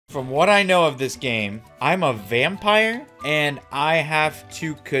From what I know of this game, I'm a vampire, and I have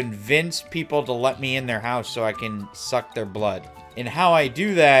to convince people to let me in their house so I can suck their blood. And how I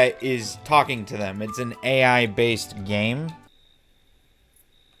do that is talking to them. It's an AI-based game.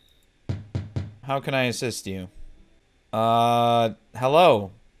 How can I assist you?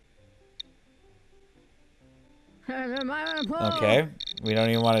 Hello. Okay, we don't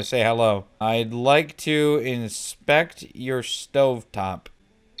even want to say hello. I'd like to inspect your stovetop.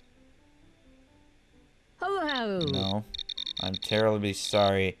 Hello. No, I'm terribly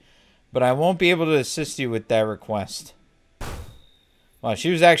sorry, but I won't be able to assist you with that request. Wow, she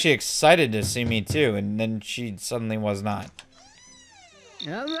was actually excited to see me too, and then she suddenly was not.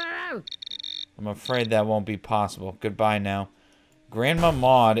 I'm afraid that won't be possible. Goodbye now. Grandma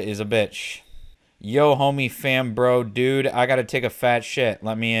Maud is a bitch. Yo, homie fam bro, dude, I gotta take a fat shit.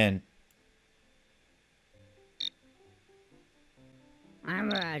 Let me in.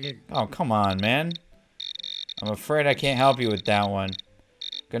 Oh, come on, man. I'm afraid I can't help you with that one.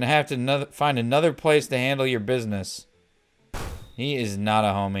 Gonna have to find another place to handle your business. He is not a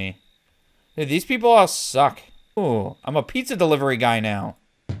homie. Dude, these people all suck. Ooh, I'm a pizza delivery guy now.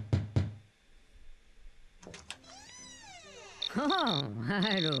 Oh,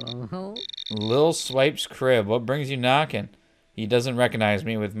 I don't know. Lil Swipe's crib. What brings you knocking? He doesn't recognize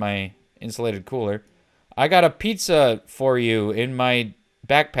me with my insulated cooler. I got a pizza for you in my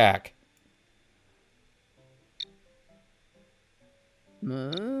backpack.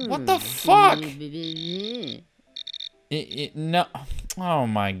 What the fuck? No. Oh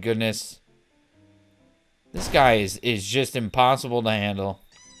my goodness. This guy is just impossible to handle.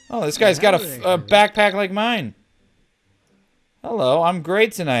 Oh, this guy's got a backpack like mine. Hello, I'm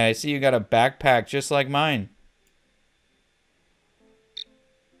great tonight. I see you got a backpack just like mine.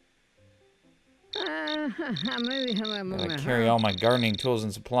 Gotta carry all my gardening tools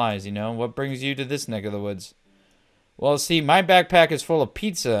and supplies, you know? What brings you to this neck of the woods? Well, see, my backpack is full of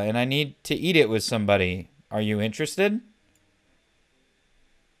pizza, and I need to eat it with somebody. Are you interested?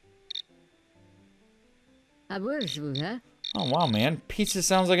 Oh, wow, man. Pizza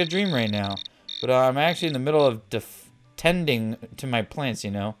sounds like a dream right now. But I'm actually in the middle of tending to my plants,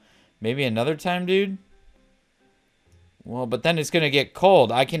 you know? Maybe another time, dude? Well, but then it's gonna get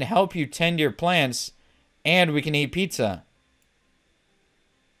cold. I can help you tend your plants, and we can eat pizza.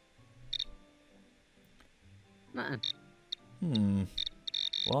 Well,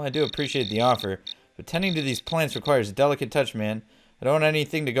 I do appreciate the offer, but tending to these plants requires a delicate touch, man. I don't want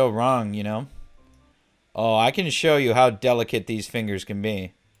anything to go wrong, you know? Oh, I can show you how delicate these fingers can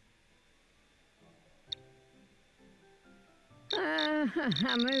be.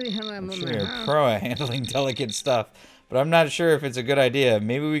 I'm sure you're a pro at handling delicate stuff, but I'm not sure if it's a good idea.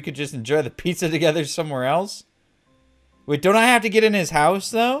 Maybe we could just enjoy the pizza together somewhere else? Wait, don't I have to get in his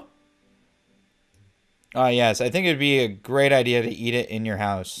house, though? Oh, yes. I think it would be a great idea to eat it in your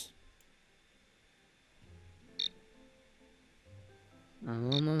house.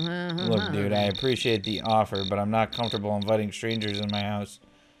 Look, dude, I appreciate the offer, but I'm not comfortable inviting strangers in my house.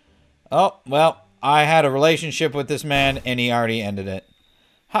 Oh, well, I had a relationship with this man, and he already ended it.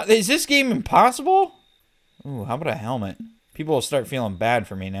 Is this game impossible? Ooh, how about a helmet? People will start feeling bad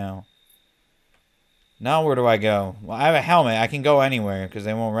for me now. Now where do I go? Well, I have a helmet. I can go anywhere, because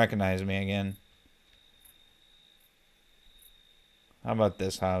they won't recognize me again. How about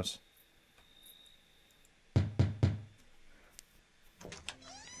this house?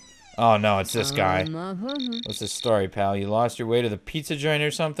 Oh, no, it's this guy. What's the story, pal? You lost your way to the pizza joint or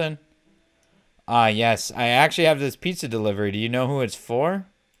something? Ah, yes. I actually have this pizza delivery. Do you know who it's for?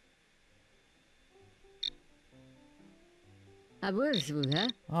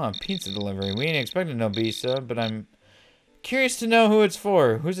 Oh, pizza delivery. We ain't expecting no pizza, but I'm curious to know who it's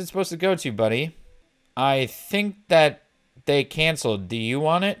for. Who's it supposed to go to, buddy? I think that they canceled. Do you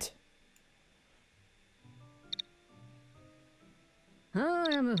want it?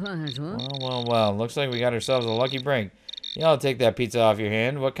 Well. Looks like we got ourselves a lucky break. Yeah, I'll take that pizza off your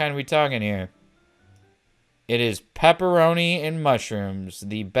hand. What kind are we talking here? It is pepperoni and mushrooms.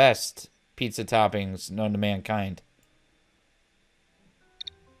 The best pizza toppings known to mankind.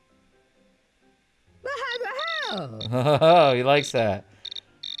 Oh, he likes that.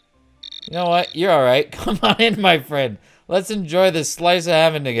 You know what? You're alright. Come on in, my friend. Let's enjoy this slice of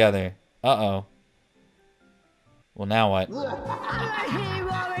heaven together. Uh-oh. Well, now what?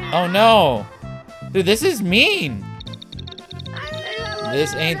 Oh, no. Dude, this is mean.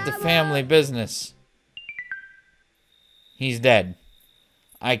 This ain't the family business. He's dead.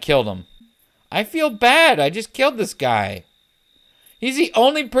 I killed him. I feel bad. I just killed this guy. He's the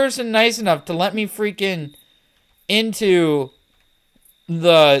only person nice enough to let me freaking into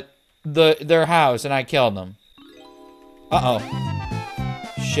their house and I killed them. Uh-oh.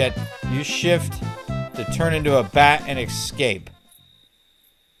 Shit. You shift to turn into a bat and escape.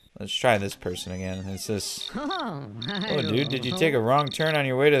 Let's try this person again. It's this... Oh, dude, did you take a wrong turn on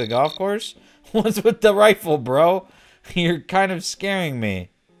your way to the golf course? What's with the rifle, bro? You're kind of scaring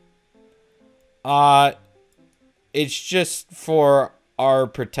me. It's just for our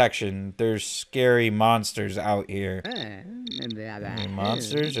protection. There's scary monsters out here.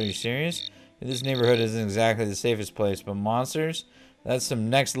 Monsters? Are you serious? This neighborhood isn't exactly the safest place, but monsters? That's some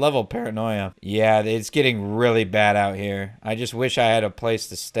next level paranoia. Yeah, it's getting really bad out here. I just wish I had a place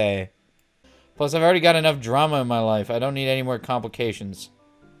to stay. Plus, I've already got enough drama in my life. I don't need any more complications.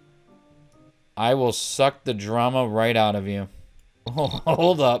 I will suck the drama right out of you. Oh,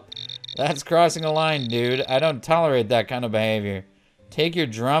 hold up. That's crossing a line, dude. I don't tolerate that kind of behavior. Take your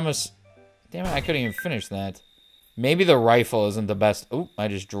dramas... Damn it, I couldn't even finish that. Maybe the rifle isn't the best... Oop, I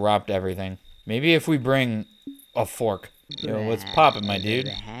just dropped everything. Maybe if we bring a fork. Yo, what's poppin', my dude?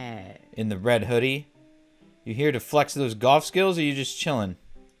 In the red hoodie? You here to flex those golf skills, or you just chillin'?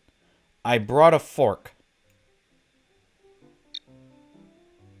 I brought a fork.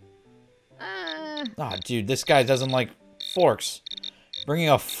 Oh, dude, this guy doesn't like forks. Bringing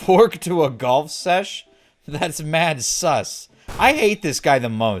a fork to a golf sesh? That's mad sus. I hate this guy the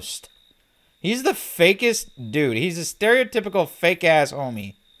most. He's the fakest dude. He's a stereotypical fake-ass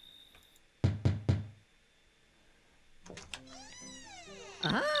homie.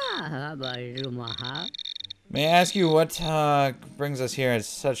 May I ask you what brings us here at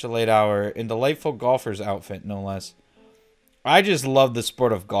such a late hour? In delightful golfer's outfit, no less. I just love the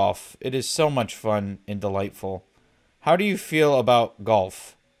sport of golf. It is so much fun and delightful. How do you feel about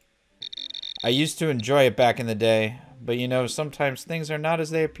golf? I used to enjoy it back in the day, but you know, sometimes things are not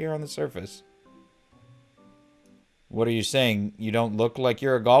as they appear on the surface. What are you saying? You don't look like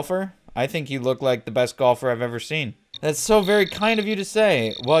you're a golfer? I think you look like the best golfer I've ever seen. That's so very kind of you to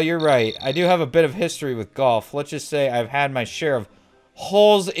say. Well, you're right. I do have a bit of history with golf. Let's just say I've had my share of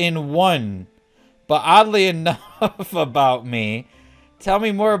holes in one. But oddly enough about me, tell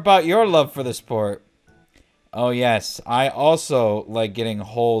me more about your love for the sport. Oh yes, I also like getting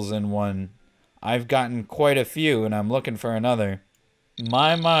holes in one. I've gotten quite a few and I'm looking for another.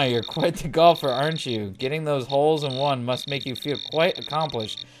 My, you're quite the golfer, aren't you? Getting those holes in one must make you feel quite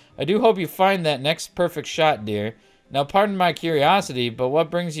accomplished. I do hope you find that next perfect shot, dear. Now, pardon my curiosity, but what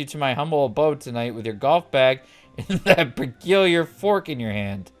brings you to my humble abode tonight with your golf bag and that peculiar fork in your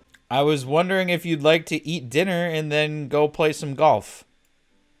hand? I was wondering if you'd like to eat dinner and then go play some golf.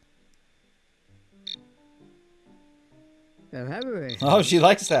 Oh, she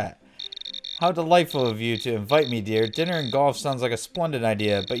likes that. How delightful of you to invite me, dear. Dinner and golf sounds like a splendid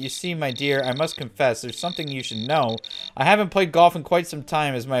idea, but you see, my dear, I must confess, there's something you should know. I haven't played golf in quite some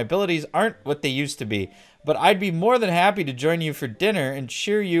time, as my abilities aren't what they used to be, but I'd be more than happy to join you for dinner and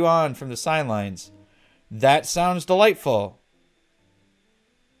cheer you on from the sidelines. That sounds delightful.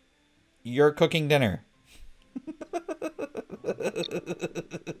 You're cooking dinner.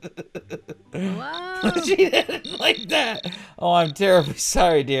 Wow. She didn't like that. Oh, I'm terribly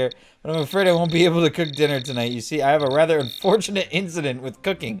sorry, dear. But I'm afraid I won't be able to cook dinner tonight. You see, I have a rather unfortunate incident with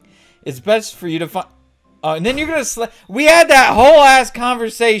cooking. It's best for you to find... Oh, and then you're going to... We had that whole ass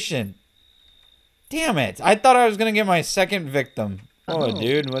conversation. Damn it. I thought I was going to get my second victim. Oh,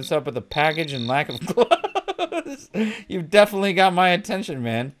 dude, what's up with the package and lack of clothes? You've definitely got my attention,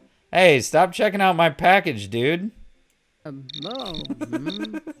 man. Hey, stop checking out my package, dude.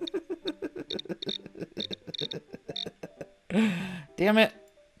 Damn it.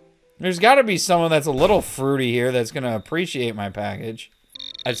 There's got to be someone that's a little fruity here that's going to appreciate my package.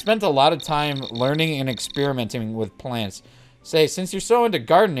 I've spent a lot of time learning and experimenting with plants. Say, since you're so into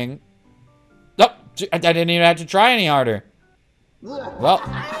gardening... Oh, I didn't even have to try any harder. Well,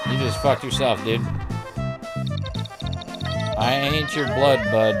 you just fucked yourself, dude. I ain't your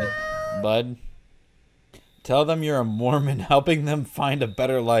blood, bud. Tell them you're a Mormon helping them find a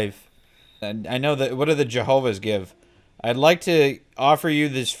better life. And I know that... What do the Jehovah's give? I'd like to offer you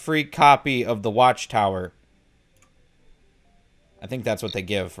this free copy of The Watchtower. I think that's what they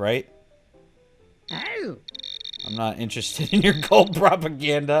give, right? Oh. I'm not interested in your cult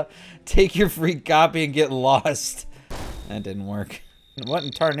propaganda. Take your free copy and get lost. That didn't work. What in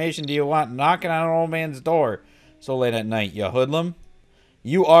tarnation do you want knocking on an old man's door so late at night, you hoodlum?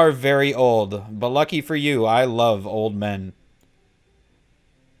 You are very old, but lucky for you, I love old men.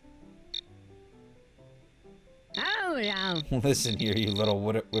 Oh, no. Listen here, you little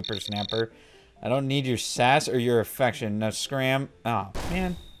whippersnapper. I don't need your sass or your affection. Now scram. Oh,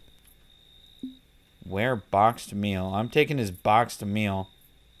 man. Where boxed meal? I'm taking his boxed meal.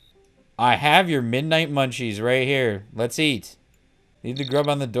 I have your midnight munchies right here. Let's eat. Leave the grub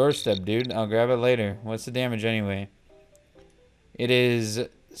on the doorstep, dude. I'll grab it later. What's the damage anyway? It is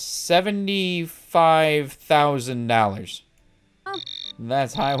 $75,000.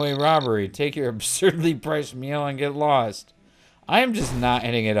 That's highway robbery. Take your absurdly priced meal and get lost. I am just not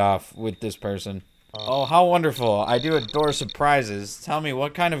hitting it off with this person. Oh, how wonderful. I do adore surprises. Tell me,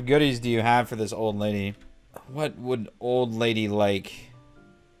 what kind of goodies do you have for this old lady? What would old lady like?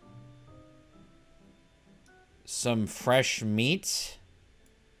 Some fresh meat?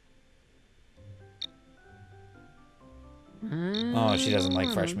 Oh, she doesn't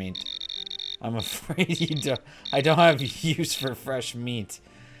like fresh meat. I'm afraid you don't. I don't have use for fresh meat,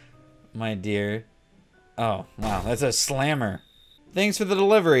 my dear. Oh, wow, that's a slammer. Thanks for the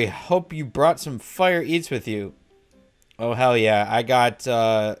delivery. Hope you brought some fire eats with you. Oh, hell yeah. I got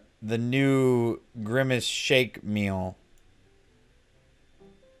the new Grimace Shake meal.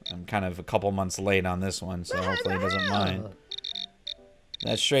 I'm kind of a couple months late on this one, so hopefully he doesn't mind.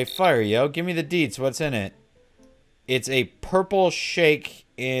 That's straight fire, yo. Give me the deets. What's in it? It's a purple shake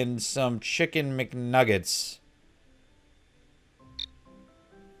and some chicken McNuggets.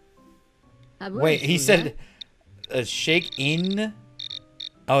 Wait, he said a shake in?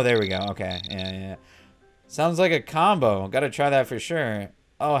 Oh, there we go. Okay. Yeah. Sounds like a combo. Gotta try that for sure.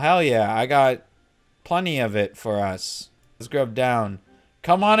 Oh, hell yeah. I got plenty of it for us. Let's grub down.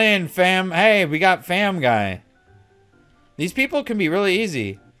 Come on in, fam. Hey, we got fam guy. These people can be really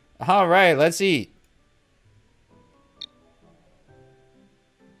easy. All right, let's eat.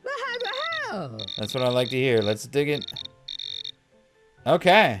 That's what I like to hear. Let's dig it.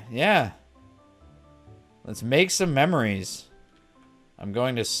 Okay, yeah. Let's make some memories. I'm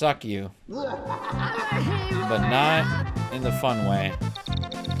going to suck you. But not in the fun way.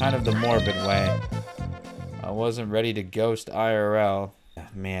 Kind of the morbid way. I wasn't ready to ghost IRL.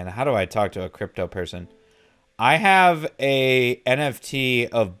 Man, how do I talk to a crypto person? I have a NFT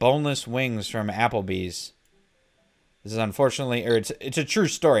of boneless wings from Applebee's. This is unfortunately, or it's a true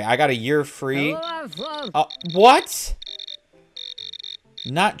story. I got a year free. What?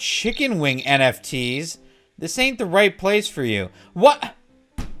 Not chicken wing NFTs. This ain't the right place for you. What?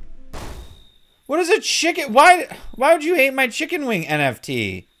 What is a chicken? Why would you hate my chicken wing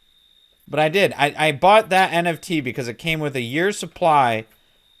NFT? But I did. I bought that NFT because it came with a year's supply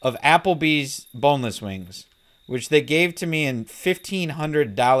of Applebee's boneless wings, which they gave to me in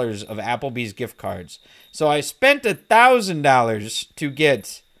 $1,500 of Applebee's gift cards. So I spent $1,000 to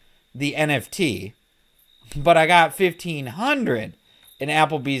get the NFT, but I got $1,500 in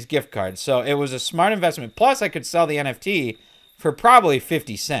Applebee's gift cards. So it was a smart investment. Plus, I could sell the NFT for probably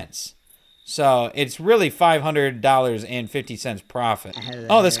 50 cents. So it's really $500.50 profit.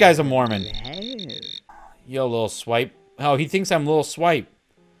 Oh, this guy's a Mormon. Yo, little swipe. Oh, he thinks I'm little swipe.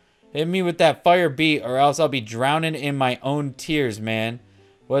 Hit me with that fire beat or else I'll be drowning in my own tears, man.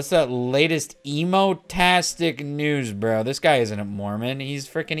 What's that latest emo-tastic news, bro? This guy isn't a Mormon. He's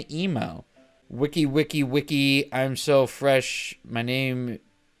freaking emo. Wiki. I'm so fresh. My name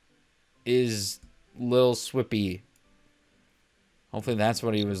is Lil Swippy. Hopefully that's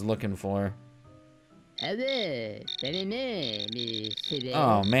what he was looking for.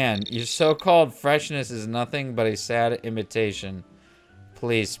 Oh, man. Your so-called freshness is nothing but a sad imitation.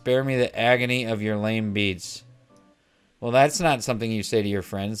 Please, spare me the agony of your lame beats. Well, that's not something you say to your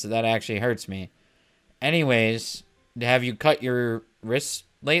friends. That actually hurts me. Anyways, have you cut your wrists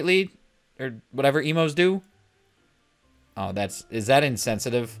lately? Or whatever emos do? Oh, is that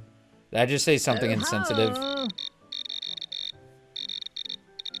insensitive? Did I just say something insensitive?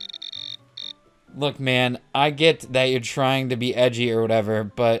 Look, man, I get that you're trying to be edgy or whatever,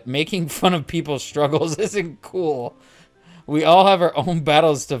 but making fun of people's struggles isn't cool. We all have our own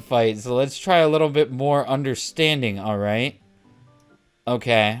battles to fight, so let's try a little bit more understanding, alright?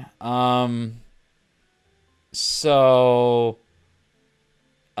 Okay, so,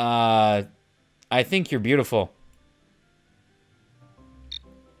 I think you're beautiful.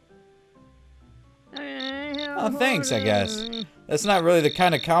 Oh, thanks, I guess. That's not really the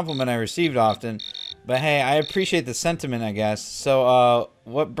kind of compliment I received often, but hey, I appreciate the sentiment, I guess. So,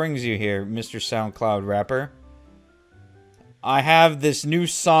 what brings you here, Mr. SoundCloud rapper? I have this new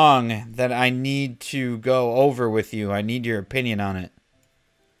song that I need to go over with you. I need your opinion on it.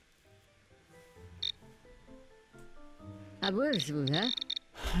 I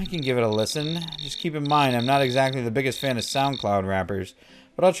can give it a listen. Just keep in mind, I'm not exactly the biggest fan of SoundCloud rappers,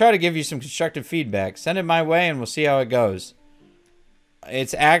 but I'll try to give you some constructive feedback. Send it my way and we'll see how it goes.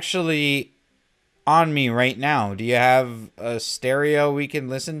 It's actually on me right now. Do you have a stereo we can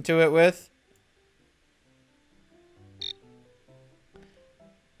listen to it with?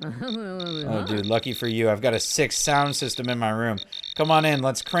 Oh, dude, lucky for you. I've got a 6 sound system in my room. Come on in.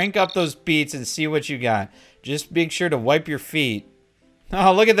 Let's crank up those beats and see what you got. Just make sure to wipe your feet.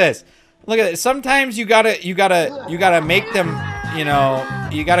 Oh, look at this. Look at it. Sometimes you gotta make them, you know,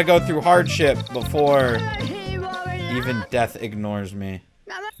 you gotta go through hardship before even death ignores me.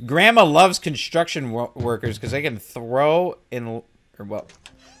 Grandma loves construction workers because they can throw in, or well,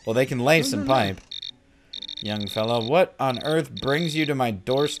 they can lay some pipe. Young fella, what on earth brings you to my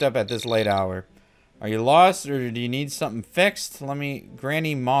doorstep at this late hour? Are you lost or do you need something fixed? Let me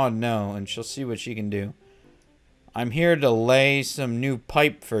Granny Maud know and she'll see what she can do. I'm here to lay some new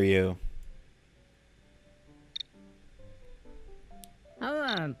pipe for you.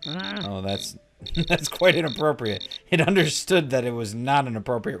 Oh, that's that's quite inappropriate. It understood that it was not an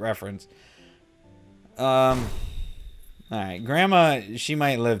appropriate reference. Alright, Grandma, she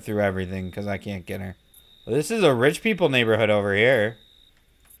might live through everything because I can't get her. Well, this is a rich people neighborhood over here.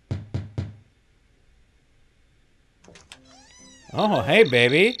 Oh, hey,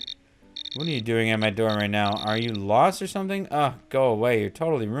 baby. What are you doing at my door right now? Are you lost or something? Ugh, go away. You're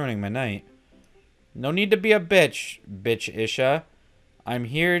totally ruining my night. No need to be a bitch, bitch Isha. I'm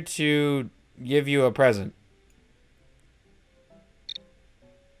here to give you a present.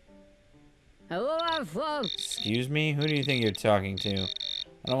 Excuse me? Who do you think you're talking to?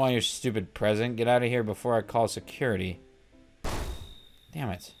 I don't want your stupid present. Get out of here before I call security. Damn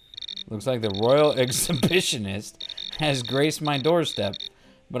it. Looks like the royal exhibitionist has graced my doorstep.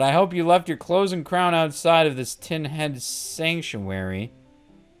 But I hope you left your clothes and crown outside of this tin-head sanctuary.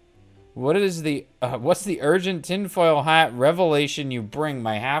 What's the urgent tinfoil hat revelation you bring,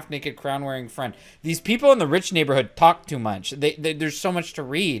 my half-naked crown-wearing friend? These people in the rich neighborhood talk too much. There's so much to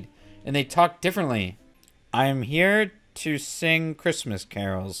read, and they talk differently. I'm here to sing Christmas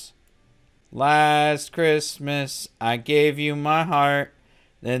carols. Last Christmas, I gave you my heart.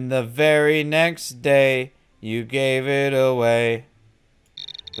 Then the very next day, you gave it away.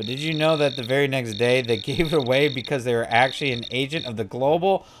 But did you know that the very next day, they gave it away because they were actually an agent of the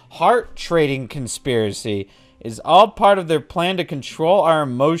global heart trading conspiracy? It's all part of their plan to control our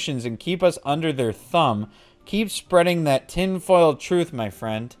emotions and keep us under their thumb. Keep spreading that tinfoil truth, my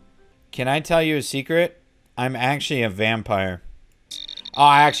friend. Can I tell you a secret? I'm actually a vampire. Oh,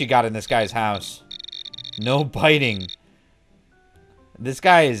 I actually got in this guy's house. No biting. This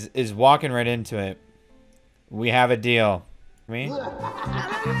guy is walking right into it. We have a deal. Me?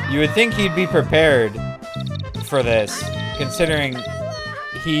 You would think he'd be prepared for this, considering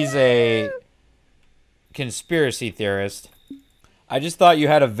he's a conspiracy theorist. I just thought you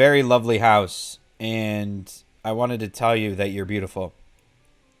had a very lovely house, and I wanted to tell you that you're beautiful.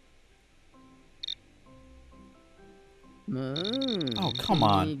 Oh, come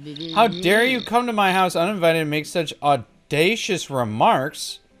on. How dare you come to my house uninvited and make such audacious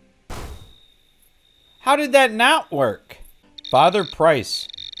remarks? How did that not work? Father Price.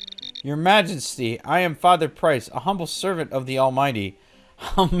 Your Majesty, I am Father Price, a humble servant of the Almighty.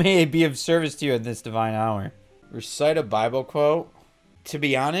 How may I be of service to you at this divine hour? Recite a Bible quote. To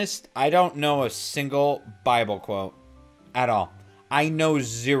be honest, I don't know a single Bible quote at all. I know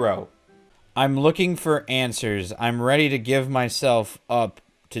zero. I'm looking for answers. I'm ready to give myself up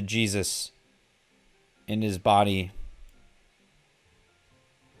to Jesus in his body.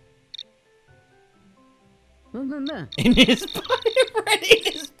 In his body, ready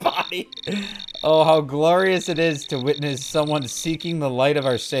in his body. Oh, how glorious it is to witness someone seeking the light of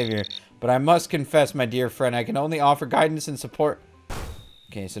our Savior. But I must confess, my dear friend, I can only offer guidance and support.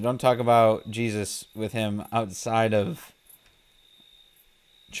 Okay, so don't talk about Jesus with him outside of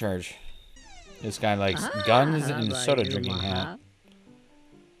church. This guy likes guns and soda drinking hat.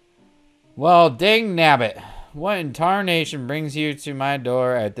 Well, dang nabbit. What in tarnation brings you to my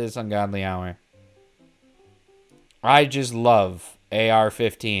door at this ungodly hour? I just love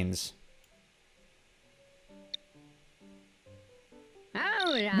AR-15s.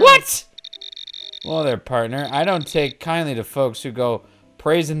 What? Well, there, partner. I don't take kindly to folks who go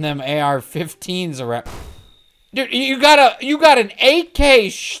praising them AR-15s around. Dude, you got an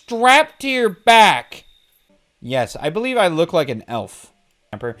AK strapped to your back. Yes, I believe I look like an elf.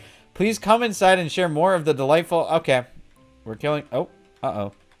 Please come inside and share more of the delightful... Okay. We're killing... Oh.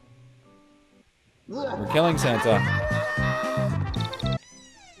 Uh-oh. We're killing Santa.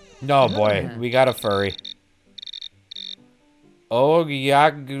 No, boy. We got a furry.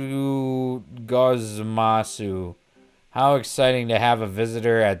 Ogyagu Gozmasu. How exciting to have a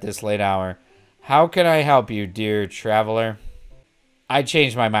visitor at this late hour. How can I help you, dear traveler? I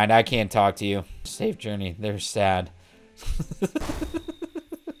changed my mind. I can't talk to you. Safe journey. They're sad.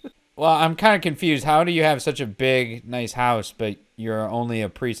 Well, I'm kind of confused. How do you have such a big, nice house, but you're only a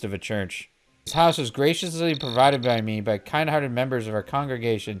priest of a church? This house was graciously provided by me by kind-hearted members of our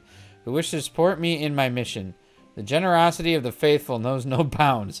congregation who wish to support me in my mission. The generosity of the faithful knows no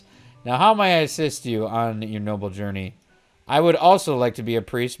bounds. Now, how may I assist you on your noble journey? I would also like to be a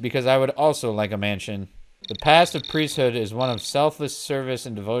priest because I would also like a mansion. The past of priesthood is one of selfless service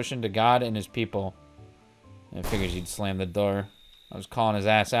and devotion to God and his people. I figured you'd slam the door. I was calling his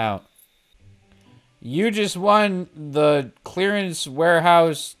ass out. You just won the clearance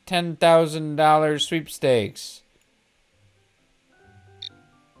warehouse $10,000 sweepstakes.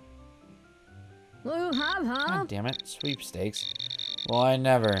 God damn it, sweepstakes. Well, I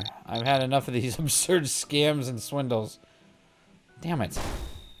never. I've had enough of these absurd scams and swindles. Damn it.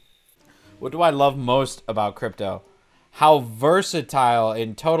 What do I love most about crypto? How versatile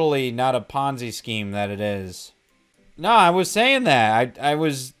and totally not a Ponzi scheme that it is. No, I was saying that. I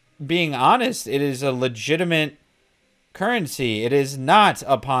was being honest. It is a legitimate currency. It is not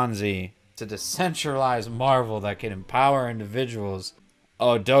a Ponzi. It's a decentralized marvel that can empower individuals.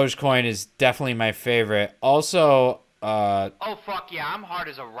 Oh, Dogecoin is definitely my favorite. Also, oh, fuck yeah, I'm hard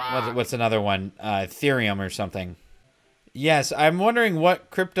as a rock. What's another one? Ethereum or something. Yes, I'm wondering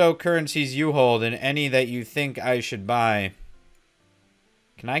what cryptocurrencies you hold and any that you think I should buy.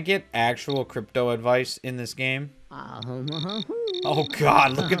 Can I get actual crypto advice in this game? Oh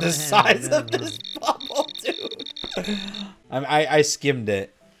god, look at the size of this bubble, dude. I skimmed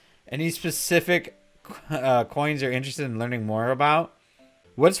it. Any specific coins you're interested in learning more about?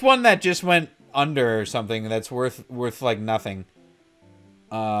 What's one that just went under or something that's worth like nothing?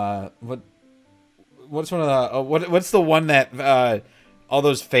 What's one of the what's the one that all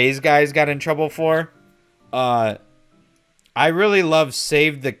those phase guys got in trouble for? I really love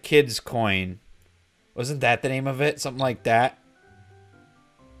Save the Kids coin. Wasn't that the name of it? Something like that?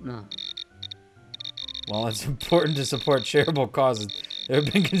 No. Well, it's important to support charitable causes. There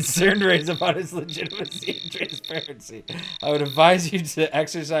have been concerns raised about its legitimacy and transparency. I would advise you to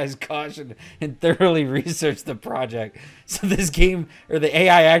exercise caution and thoroughly research the project. So this game, or the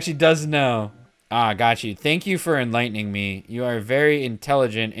AI, actually does know. Ah, got you. Thank you for enlightening me. You are very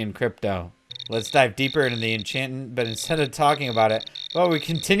intelligent in crypto. Let's dive deeper into the enchantment, but instead of talking about it, well, we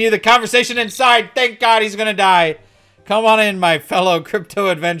continue the conversation inside. Thank God he's gonna die. Come on in, my fellow crypto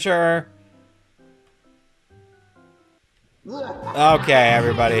adventurer. Okay,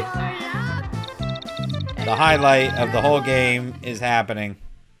 everybody. The highlight of the whole game is happening.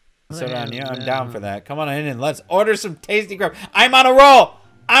 So on you, I'm down for that. Come on in and let's order some tasty grub. I'm on a roll.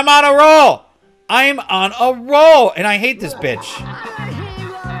 I'm on a roll. I'm on a roll, and I hate this bitch.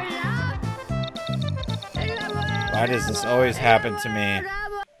 Why does this always happen to me?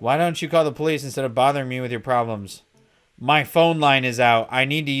 Why don't you call the police instead of bothering me with your problems? My phone line is out. I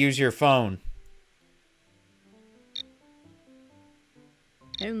need to use your phone.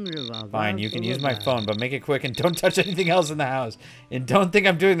 Fine, you can use my phone, but make it quick and don't touch anything else in the house. And don't think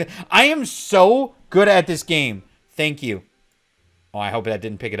I'm doing that. I am so good at this game. Thank you. Oh, I hope that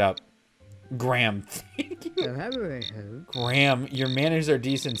didn't pick it up. Graham, thank you. Graham, your manners are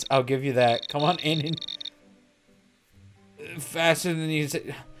decent. I'll give you that. Come on in and... Faster than you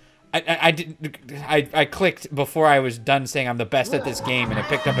said. I clicked before I was done saying I'm the best at this game, and it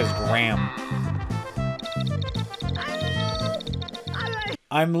picked up as Graham.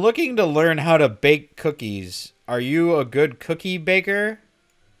 I'm looking to learn how to bake cookies. Are you a good cookie baker?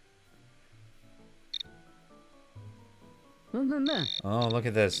 Oh, look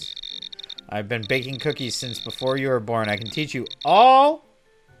at this. I've been baking cookies since before you were born. I can teach you all...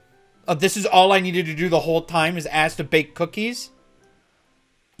 Oh, this is all I needed to do the whole time is ask to bake cookies?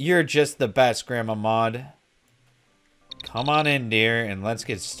 You're just the best, Grandma Maud. Come on in, dear, and let's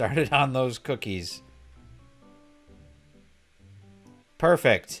get started on those cookies.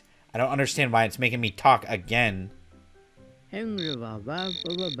 Perfect. I don't understand why it's making me talk again. Just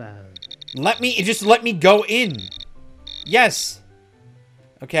let me go in. Yes.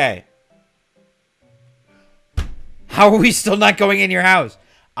 Okay. How are we still not going in your house?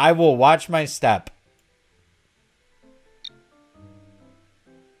 I will watch my step.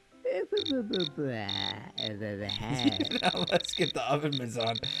 Now let's get the oven mitts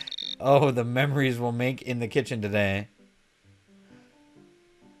on. Oh, the memories we'll make in the kitchen today.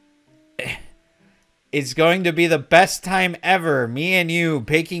 It's going to be the best time ever. Me and you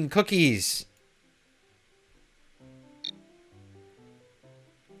baking cookies.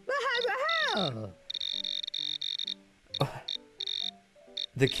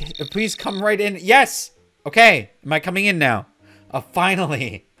 Please come right in. Yes. Okay. Am I coming in now?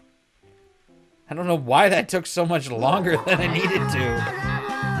 Finally. I don't know why that took so much longer than I needed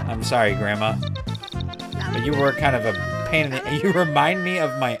to. I'm sorry, Grandma. But you were kind of a pain in the... You remind me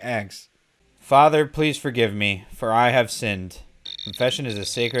of my ex. Father, please forgive me, for I have sinned. Confession is a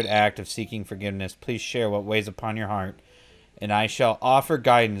sacred act of seeking forgiveness. Please share what weighs upon your heart, and I shall offer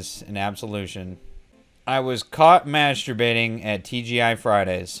guidance and absolution. I was caught masturbating at TGI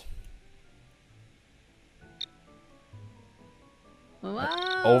Fridays.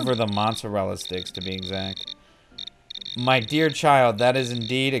 Wow. Over the mozzarella sticks, to be exact. My dear child, that is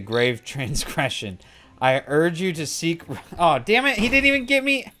indeed a grave transgression. I urge you to seek... Oh, damn it. He didn't even get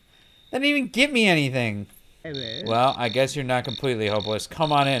me... That didn't even get me anything. Well, I guess you're not completely hopeless.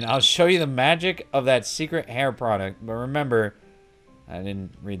 Come on in. I'll show you the magic of that secret hair product. But remember, I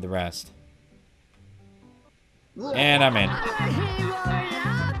didn't read the rest. And I'm in.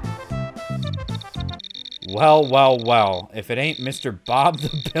 Well, well, well. If it ain't Mr. Bob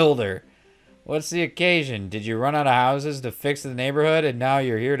the Builder. What's the occasion? Did you run out of houses to fix the neighborhood and now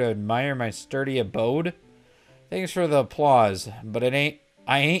you're here to admire my sturdy abode? Thanks for the applause, but I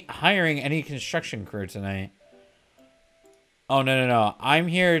ain't hiring any construction crew tonight. Oh, no. I'm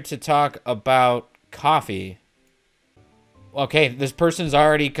here to talk about coffee. Okay, this person's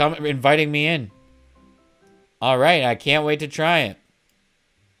already inviting me in. All right, I can't wait to try it.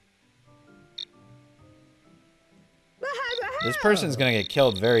 This person's going to get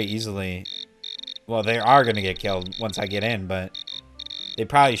killed very easily. Well, they are going to get killed once I get in, but they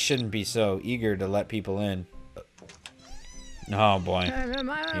probably shouldn't be so eager to let people in. Oh, boy.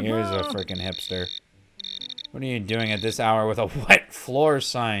 Here's a freaking hipster. What are you doing at this hour with a wet floor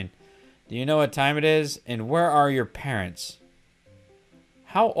sign? Do you know what time it is? And where are your parents?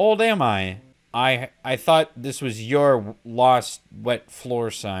 How old am I? I thought this was your lost wet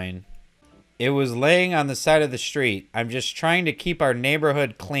floor sign. It was laying on the side of the street. I'm just trying to keep our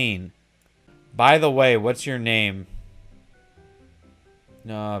neighborhood clean. By the way, what's your name?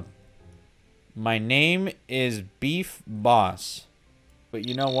 My name is Beef Boss. But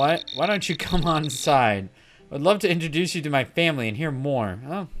you know what? Why don't you come on inside? I'd love to introduce you to my family and hear more.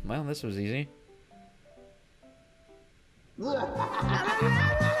 Oh, well, this was easy.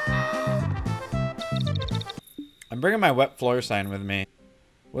 I'm bringing my wet floor sign with me.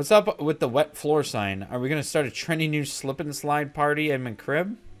 What's up with the wet floor sign? Are we going to start a trendy new slip and slide party at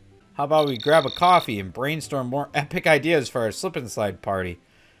McCrib? How about we grab a coffee and brainstorm more epic ideas for our slip and slide party?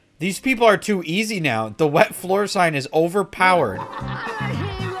 These people are too easy now. The wet floor sign is overpowered.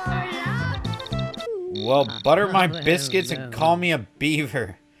 Well, butter my biscuits and call me a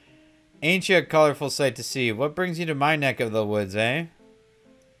beaver. Ain't you a colorful sight to see? What brings you to my neck of the woods, eh?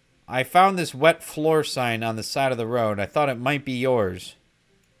 I found this wet floor sign on the side of the road. I thought it might be yours.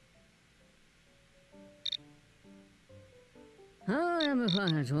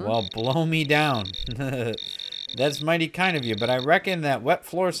 Well, blow me down. That's mighty kind of you, but I reckon that wet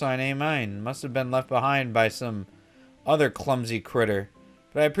floor sign ain't mine. Must have been left behind by some other clumsy critter.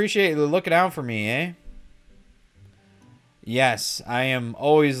 But I appreciate you looking out for me, eh? Yes, I am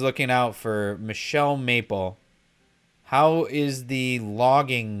always looking out for Michelle Maple. How is the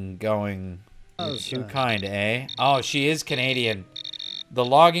logging going? You're too kind, eh? Oh, she is Canadian. The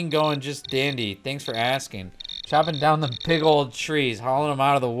logging going just dandy. Thanks for asking. Chopping down the big old trees, hauling them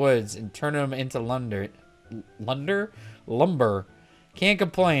out of the woods, and turning them into lumber. Can't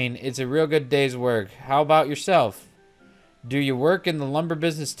complain. It's a real good day's work. How about yourself? Do you work in the lumber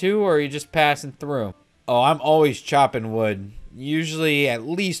business too, or are you just passing through? Oh, I'm always chopping wood. Usually at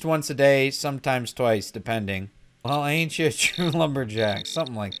least once a day, sometimes twice, depending. Well, ain't you a true lumberjack?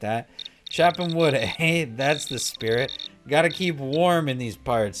 Something like that. Chopping wood, eh? That's the spirit. Gotta keep warm in these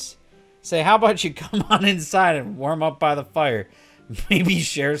parts. Say, how about you come on inside and warm up by the fire? Maybe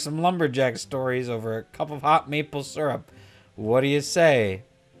share some lumberjack stories over a cup of hot maple syrup. What do you say?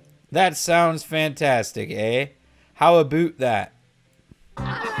 That sounds fantastic, eh? How about that?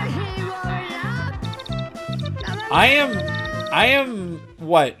 I am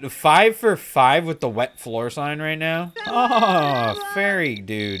what, 5 for 5 with the wet floor sign right now? Oh, fairy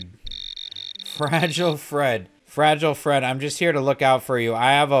dude. Fragile Fred. Fragile Fred, I'm just here to look out for you.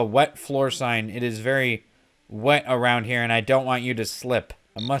 I have a wet floor sign. It is very wet around here, and I don't want you to slip.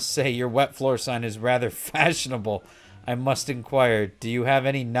 I must say, your wet floor sign is rather fashionable. I must inquire, do you have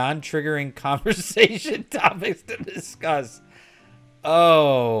any non-triggering conversation topics to discuss?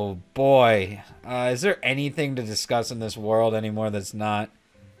 Oh, boy. Is there anything to discuss in this world anymore that's not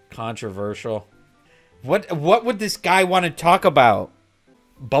controversial? What would this guy want to talk about?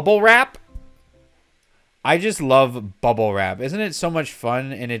 Bubble wrap? I just love bubble wrap. Isn't it so much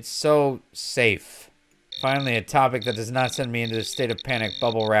fun? And it's so safe. Finally, a topic that does not send me into a state of panic.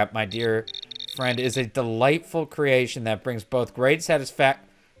 Bubble wrap, my dear friend, is a delightful creation that brings both great satisfaction.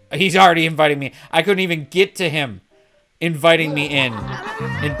 He's already inviting me. I couldn't even get to him inviting me in.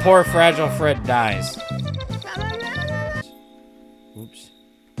 And poor Fragile Fred dies. Oops.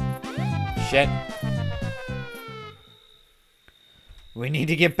 Shit. We need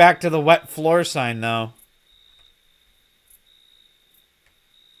to get back to the wet floor sign, though.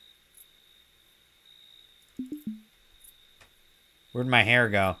 Where'd my hair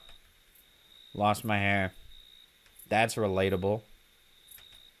go? Lost my hair. That's relatable.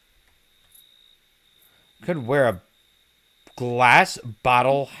 Could wear a glass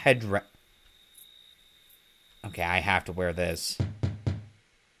bottle headdress. Okay, I have to wear this.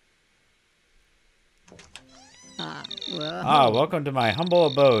 Welcome to my humble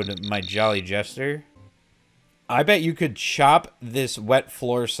abode, my jolly jester. I bet you could chop this wet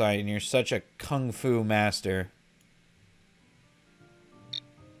floor sign. You're such a kung fu master.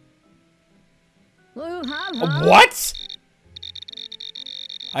 What?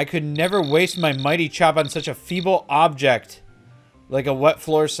 I could never waste my mighty chop on such a feeble object like a wet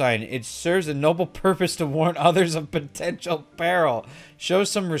floor sign. It serves a noble purpose to warn others of potential peril. Show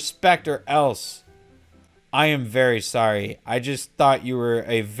some respect or else. I am very sorry. I just thought you were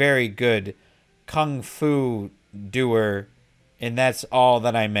a very good kung fu doer, and that's all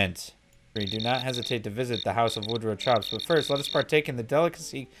that I meant. Do not hesitate to visit the House of Woodrow Chops, but first let us partake in the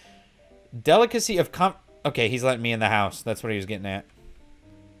delicacy of okay, he's letting me in the house. That's what he was getting at.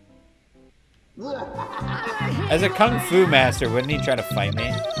 As a kung fu master, wouldn't he try to fight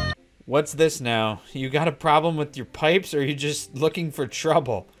me? What's this now? You got a problem with your pipes, or are you just looking for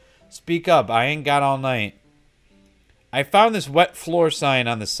trouble? Speak up. I ain't got all night. I found this wet floor sign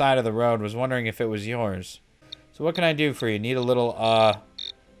on the side of the road. Was wondering if it was yours. So what can I do for you? Need a little,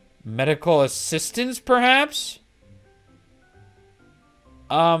 medical assistance, perhaps?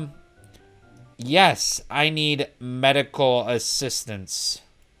 Yes, I need medical assistance.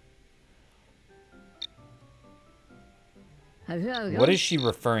 What is she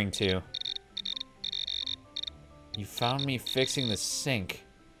referring to? You found me fixing the sink.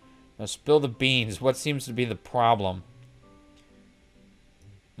 Now spill the beans. What seems to be the problem?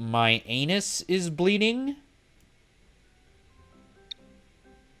 My anus is bleeding?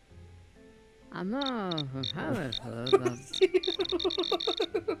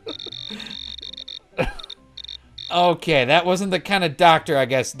 Okay, that wasn't the kind of doctor I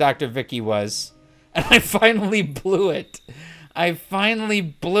guess Dr. Vicky was. And I finally blew it. I finally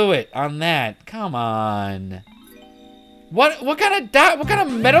blew it on that. Come on. What kind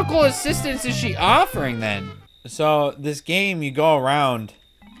of medical assistance is she offering then? So this game, you go around.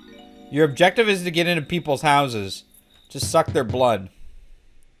 Your objective is to get into people's houses, just suck their blood.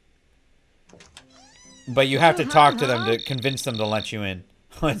 But you have to talk to them to convince them to let you in.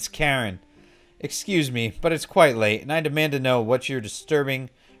 Oh, it's Karen. Excuse me, but it's quite late, and I demand to know what you're disturbing,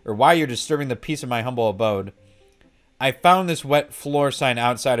 or why you're disturbing the peace of my humble abode. I found this wet floor sign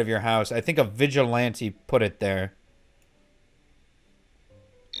outside of your house. I think a vigilante put it there.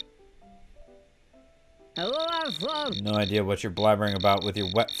 No idea what you're blabbering about with your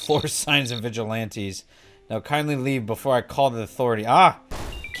wet floor signs and vigilantes. Now kindly leave before I call the authority. Ah!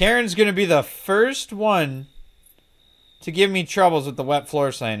 Karen's gonna be the first one to give me troubles with the wet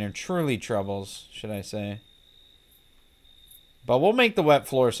floor sign, or truly troubles, should I say. But we'll make the wet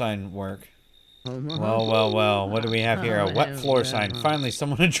floor sign work. Well. What do we have here? A wet floor sign. Finally,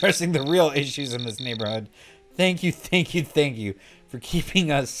 someone addressing the real issues in this neighborhood. Thank you for keeping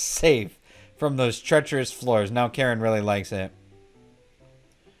us safe from those treacherous floors. Now Karen really likes it.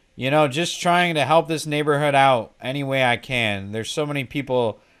 You know, just trying to help this neighborhood out any way I can. There's so many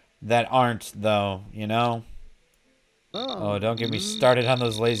people that aren't, though, you know? Oh, don't get me started on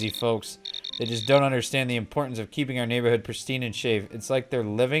those lazy folks. They just don't understand the importance of keeping our neighborhood pristine and safe. It's like they're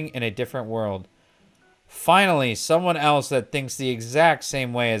living in a different world. Finally, someone else that thinks the exact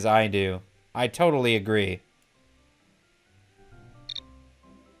same way as I do. I totally agree.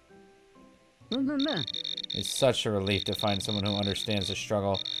 It's such a relief to find someone who understands the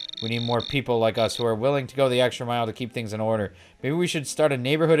struggle. We need more people like us who are willing to go the extra mile to keep things in order. Maybe we should start a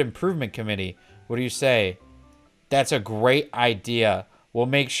neighborhood improvement committee. What do you say? That's a great idea. We'll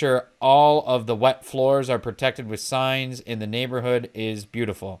make sure all of the wet floors are protected with signs and the neighborhood is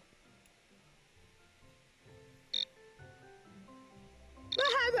beautiful.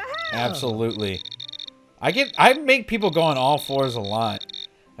 Absolutely. I make people go on all floors a lot.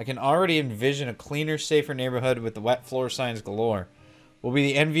 I can already envision a cleaner, safer neighborhood with the wet floor signs galore. We'll be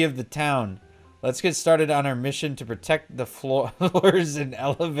the envy of the town. Let's get started on our mission to protect the floors and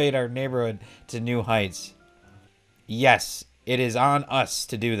elevate our neighborhood to new heights. Yes, it is on us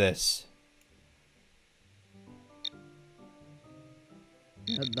to do this.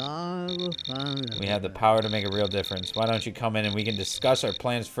 We have the power to make a real difference. Why don't you come in and we can discuss our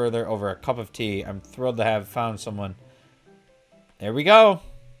plans further over a cup of tea? I'm thrilled to have found someone. There we go.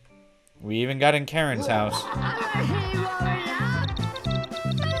 We even got in Karen's house.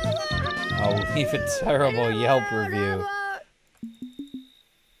 I'll leave a terrible Yelp review.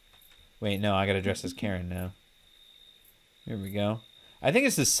 Wait, no, I gotta dress as Karen now. Here we go. I think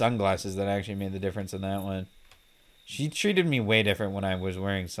it's the sunglasses that actually made the difference in that one. She treated me way different when I was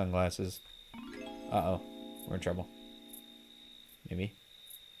wearing sunglasses. Uh-oh. We're in trouble. Maybe.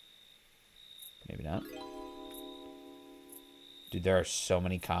 Maybe not. Dude, there are so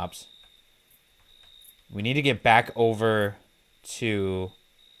many cops. We need to get back over to...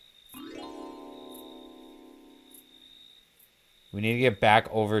 We need to get back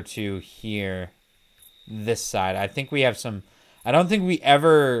over to here. This side. I think we have some... I don't think we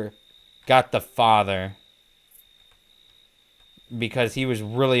ever got the father. Because he was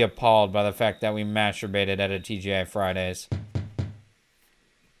really appalled by the fact that we masturbated at a TGI Fridays.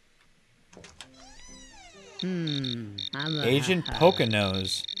 Agent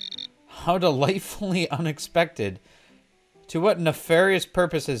Poconos. How delightfully unexpected. To what nefarious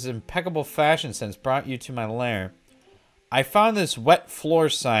purpose has impeccable fashion sense brought you to my lair? I found this wet floor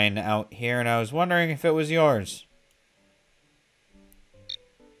sign out here, and I was wondering if it was yours.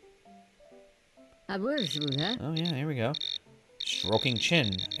 Oh, yeah, here we go. Stroking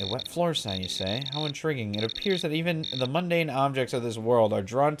chin. A wet floor sign, you say? How intriguing. It appears that even the mundane objects of this world are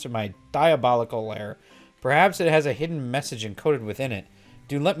drawn to my diabolical lair. Perhaps it has a hidden message encoded within it.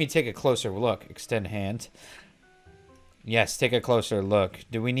 Do let me take a closer look. Extend hand. Yes, take a closer look.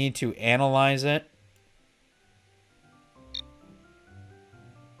 Do we need to analyze it?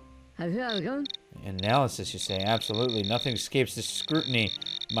 Analysis, you say? Absolutely. Nothing escapes the scrutiny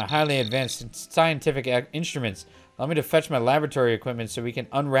of my highly advanced scientific instruments. Allow me to fetch my laboratory equipment so we can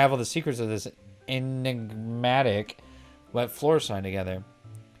unravel the secrets of this enigmatic wet floor sign together.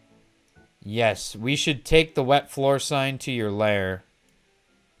 Yes, we should take the wet floor sign to your lair.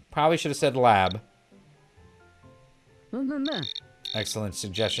 Probably should have said lab. Excellent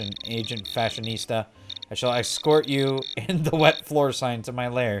suggestion, Agent Fashionista. I shall escort you and the wet floor sign to my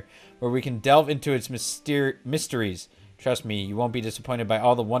lair, where we can delve into its mysteries. Trust me, you won't be disappointed by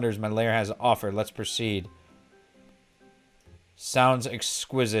all the wonders my lair has to offer. Let's proceed. Sounds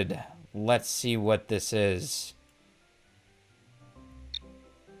exquisite. Let's see what this is.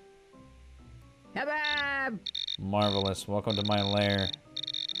 Marvelous. Welcome to my lair.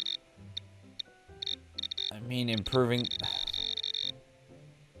 I mean, improving...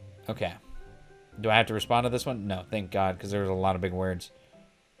 Okay. Do I have to respond to this one? No, thank God, because there's a lot of big words.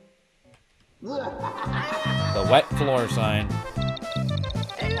 The wet floor sign.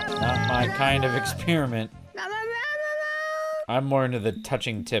 Not my kind of experiment. I'm more into the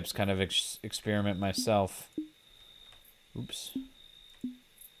touching tips kind of experiment myself. Oops.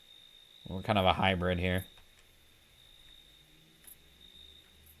 We're kind of a hybrid here.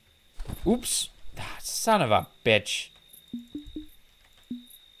 Oops. Ah, son of a bitch.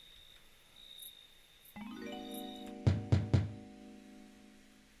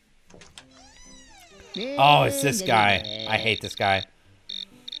 Oh, it's this guy. I hate this guy.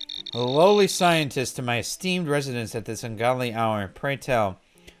 A lowly scientist to my esteemed residence at this ungodly hour. Pray tell,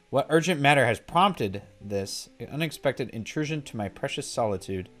 what urgent matter has prompted this unexpected intrusion to my precious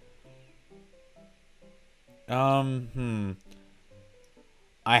solitude? I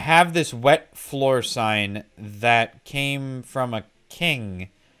have this wet floor sign that came from a king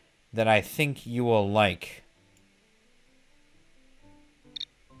that I think you will like.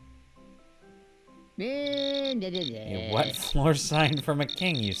 A wet floor sign from a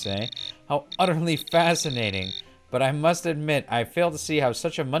king, you say? How utterly fascinating. But I must admit, I fail to see how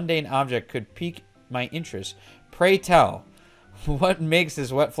such a mundane object could pique my interest. Pray tell, what makes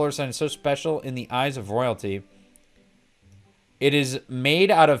this wet floor sign so special in the eyes of royalty? It is made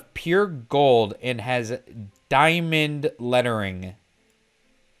out of pure gold and has diamond lettering.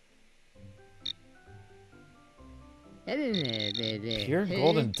 Pure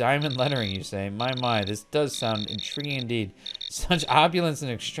gold and diamond lettering, you say? My, this does sound intriguing indeed. Such opulence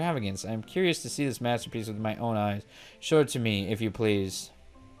and extravagance. I am curious to see this masterpiece with my own eyes. Show it to me, if you please.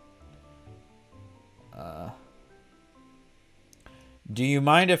 Do you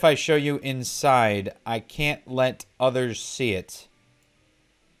mind if I show you inside? I can't let others see it.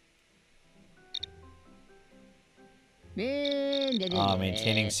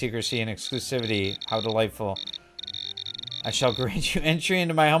 Maintaining secrecy and exclusivity. How delightful. I shall grant you entry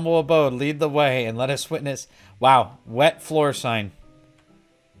into my humble abode. Lead the way and let us witness. Wow, wet floor sign.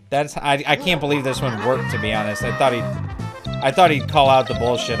 That's I can't believe this one worked, to be honest. I thought I thought he'd call out the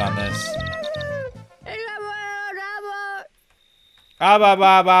bullshit on this. Ah, bah,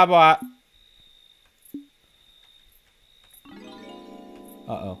 bah, bah, bah.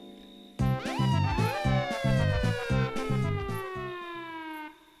 Uh-oh.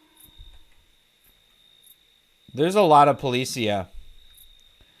 There's a lot of policia.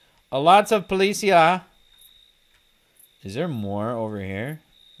 A lots of policia. Is there more over here?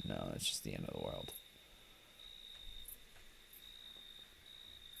 No, it's just the end of the world.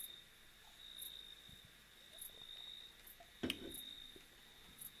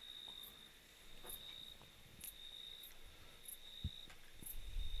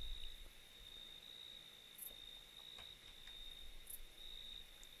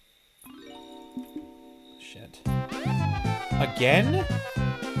 Shit. Again?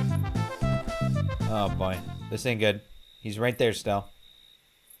 Oh boy. This ain't good. He's right there still.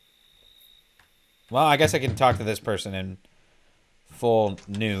 Well, I guess I can talk to this person in full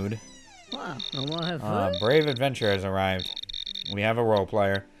nude. Brave adventure has arrived. We have a role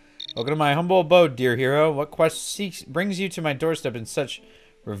player. Welcome to my humble abode, dear hero. What quest brings you to my doorstep in such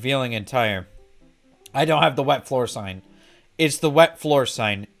revealing attire? I don't have the wet floor sign. It's the wet floor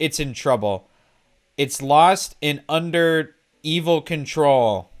sign. It's in trouble. It's lost and under evil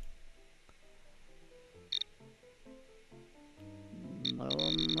control.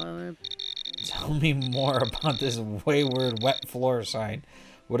 Tell me more about this wayward wet floor sign.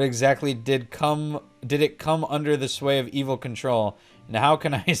 What exactly did it come under the sway of evil control? And how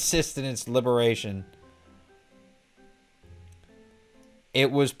can I assist in its liberation?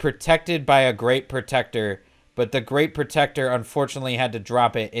 It was protected by a great protector, but the great protector unfortunately had to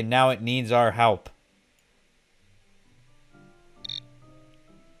drop it, and now it needs our help.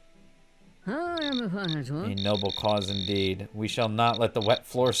 A noble cause indeed. We shall not let the wet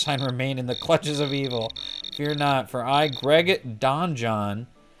floor sign remain in the clutches of evil. Fear not, for I, Greg Donjon,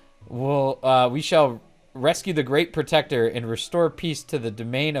 we shall rescue the great protector and restore peace to the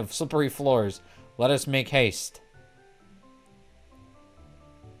domain of slippery floors. Let us make haste.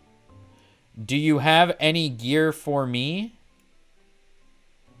 Do you have any gear for me?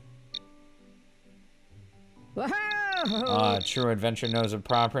 True adventure knows the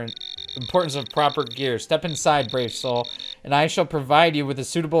importance of proper gear. Step inside, brave soul, and I shall provide you with a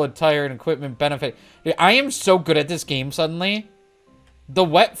suitable attire and equipment benefit. I am so good at this game suddenly. The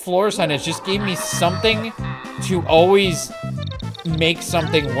wet floor sign has just gave me something to always make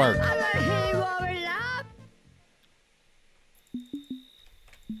something work.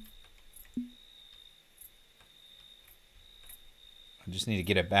 I just need to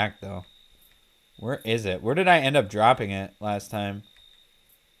get it back, though. Where is it? Where did I end up dropping it last time?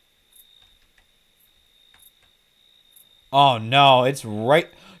 Oh, no. It's right.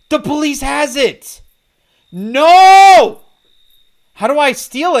 The police has it! No! How do I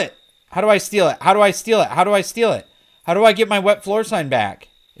steal it? How do I steal it? How do I steal it? How do I steal it? How do I get my wet floor sign back?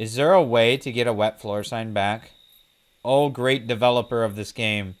 Is there a way to get a wet floor sign back? Oh, great developer of this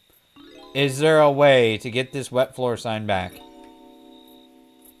game. Is there a way to get this wet floor sign back?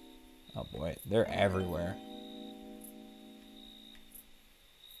 Oh boy, they're everywhere.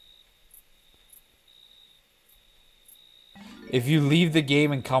 If you leave the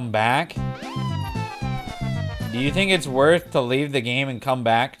game and come back, do you think it's worth to leave the game and come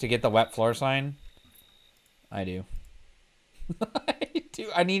back to get the wet floor sign? I do. I do.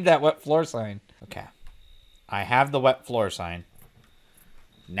 I need that wet floor sign. Okay. I have the wet floor sign.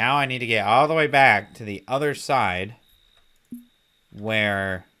 Now I need to get all the way back to the other side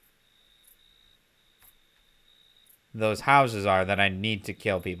where those houses are that I need to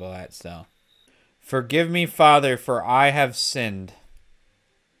kill people at still. Forgive me, Father, for I have sinned.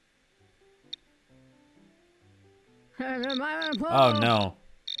 Oh, no.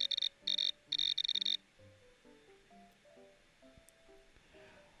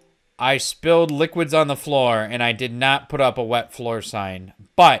 I spilled liquids on the floor, and I did not put up a wet floor sign.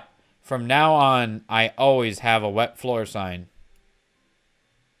 But from now on, I always have a wet floor sign.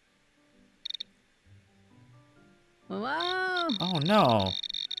 Oh, no.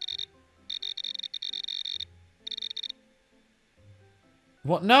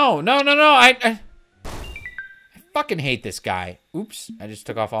 Well, no. I fucking hate this guy. Oops, I just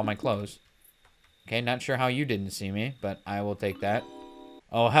took off all my clothes. Okay, not sure how you didn't see me, but I will take that.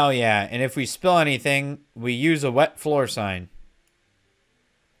 Oh, hell yeah. And if we spill anything, we use a wet floor sign.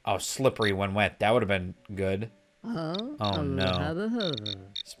 Oh, slippery when wet. That would have been good. Oh, no.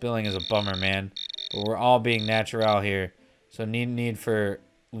 Spilling is a bummer, man. But we're all being natural here. So need for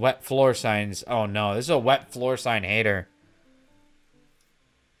wet floor signs. Oh, no. This is a wet floor sign hater.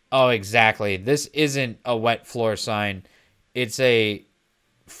 Oh, exactly. This isn't a wet floor sign. It's a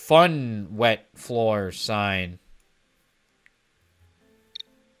fun wet floor sign.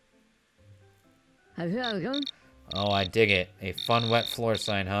 Oh, I dig it. A fun wet floor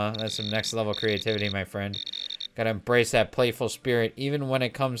sign, huh? That's some next level creativity, my friend. Gotta embrace that playful spirit, even when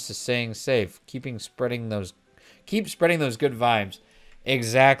it comes to staying safe. Keep spreading those good vibes.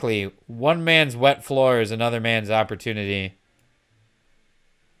 Exactly. One man's wet floor is another man's opportunity.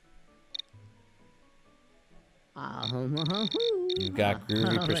 You've got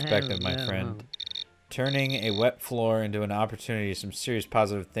groovy perspective, my friend. Turning a wet floor into an opportunity is some serious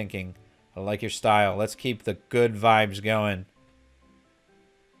positive thinking. I like your style. Let's keep the good vibes going.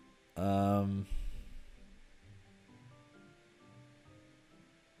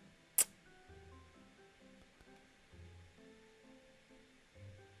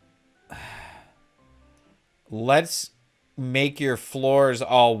 Let's make your floors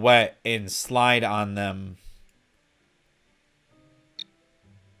all wet and slide on them.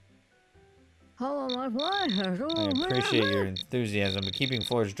 I appreciate your enthusiasm, but keeping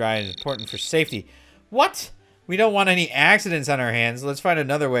floors dry is important for safety. What? We don't want any accidents on our hands. Let's find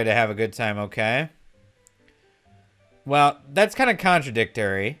another way to have a good time, okay? Well, that's kind of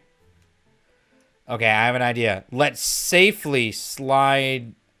contradictory. Okay, I have an idea. Let's safely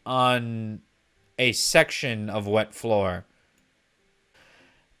slide on a section of wet floor.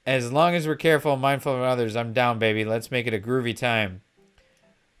 As long as we're careful and mindful of others, I'm down, baby. Let's make it a groovy time.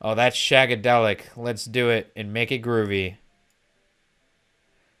 Oh, that's shagadelic. Let's do it and make it groovy.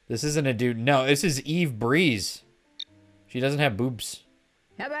 This isn't a dude. No, this is Eve Breeze. She doesn't have boobs.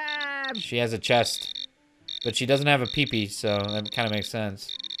 She has a chest. But she doesn't have a peepee, so that kind of makes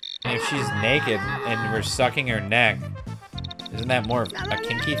sense. And if she's naked and we're sucking her neck, isn't that more a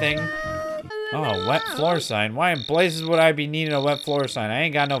kinky thing? Oh, wet floor sign. Why in blazes would I be needing a wet floor sign? I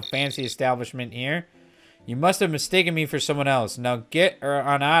ain't got no fancy establishment here. You must have mistaken me for someone else. Now get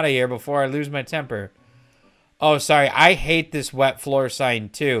on out of here before I lose my temper. Oh, sorry. I hate this wet floor sign,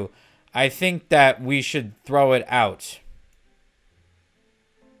 too. I think that we should throw it out.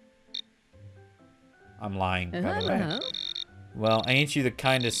 I'm lying, by the way. Well, ain't you the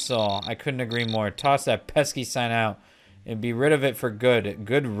kindest soul? I couldn't agree more. Toss that pesky sign out and be rid of it for good.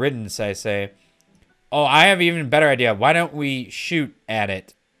 Good riddance, I say. Oh, I have an even better idea. Why don't we shoot at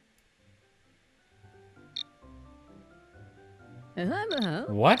it?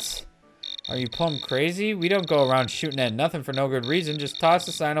 What? Are you plumb crazy? We don't go around shooting at nothing for no good reason. Just toss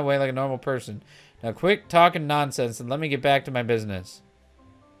the sign away like a normal person. Now quit talking nonsense and let me get back to my business.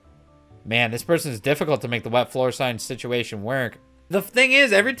 Man, this person is difficult to make the wet floor sign situation work. The thing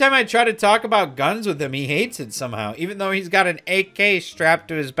is, every time I try to talk about guns with him, he hates it somehow. Even though he's got an AK strapped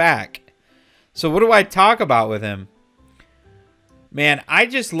to his back. So what do I talk about with him? Man, I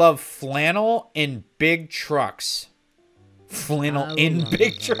just love flannel in big trucks. Flannel in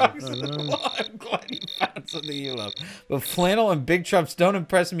big trucks. Well, I'm glad you found something you love. But flannel and big trucks don't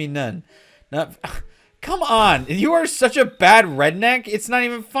impress me none. Not, come on. You are such a bad redneck. It's not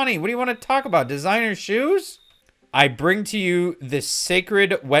even funny. What do you want to talk about? Designer shoes? I bring to you this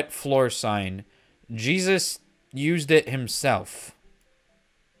sacred wet floor sign. Jesus used it himself.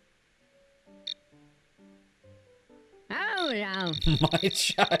 My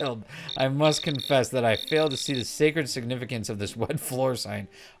child, I must confess that I fail to see the sacred significance of this wet floor sign.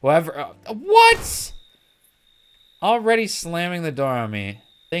 However, what? Already slamming the door on me.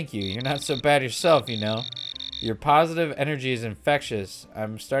 Thank you. You're not so bad yourself, you know. Your positive energy is infectious.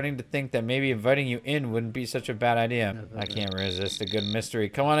 I'm starting to think that maybe inviting you in wouldn't be such a bad idea. I can't resist a good mystery.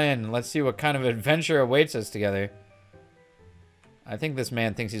 Come on in. Let's see what kind of adventure awaits us together. I think this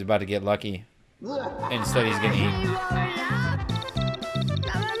man thinks he's about to get lucky. Instead, he's gonna eat.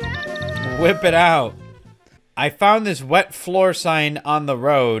 Whip it out. I found this wet floor sign on the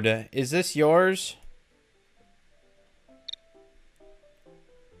road. Is this yours?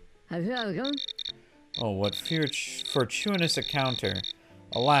 Oh, what fortuitous encounter.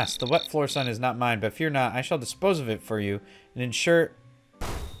 Alas, the wet floor sign is not mine, but fear not, I shall dispose of it for you and ensure...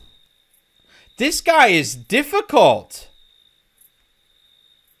 This guy is difficult!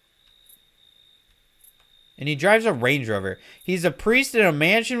 And he drives a Range Rover. He's a priest in a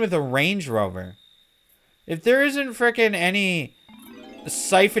mansion with a Range Rover. If there isn't frickin' any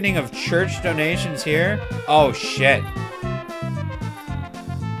siphoning of church donations here... Oh, shit.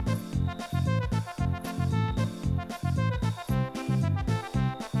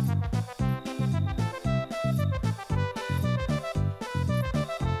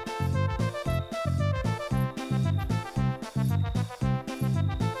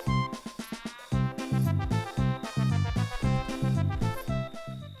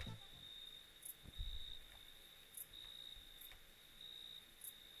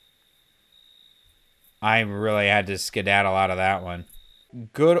 I really had to skedaddle out of that one.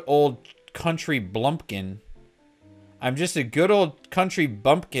 Good old country blumpkin. I'm just a good old country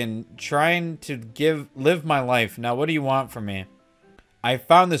bumpkin trying to live my life. Now, what do you want from me? I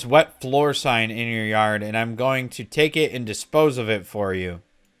found this wet floor sign in your yard, and I'm going to take it and dispose of it for you.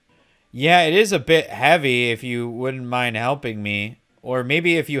 Yeah, it is a bit heavy if you wouldn't mind helping me. Or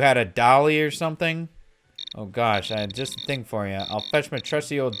maybe if you had a dolly or something. Oh gosh, I had just a thing for you. I'll fetch my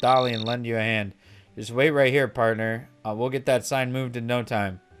trusty old dolly and lend you a hand. Just wait right here, partner. We'll get that sign moved in no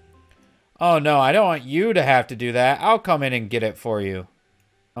time. Oh no, I don't want you to have to do that. I'll come in and get it for you.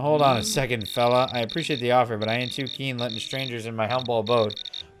 Now, hold on a second, fella. I appreciate the offer, but I ain't too keen letting strangers in my humble abode.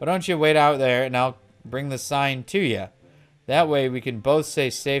 Why don't you wait out there and I'll bring the sign to you? That way we can both stay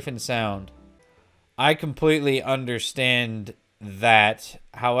safe and sound. I completely understand that.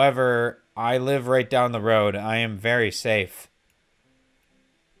 However, I live right down the road. I am very safe.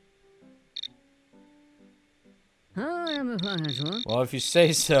 Well, if you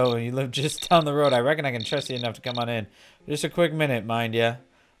say so, and you live just down the road, I reckon I can trust you enough to come on in. Just a quick minute, mind ya.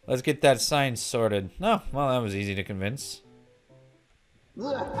 Let's get that sign sorted. Oh, well, that was easy to convince.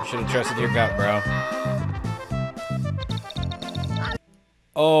 You should have trusted your gut, bro.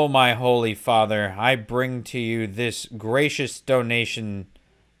 Oh, my holy father, I bring to you this gracious donation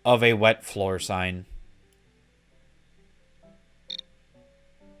of a wet floor sign.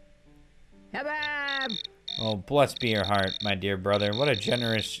 Oh, blessed be your heart, my dear brother. What a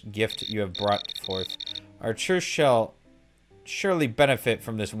generous gift you have brought forth. Our church shall surely benefit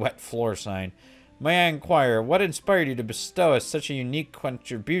from this wet floor sign. May I inquire, what inspired you to bestow us such a unique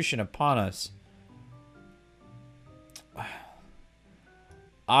contribution upon us?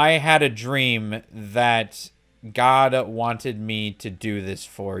 I had a dream that God wanted me to do this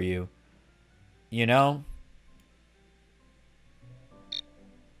for you. You know?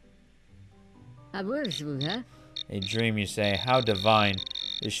 A dream, you say? How divine.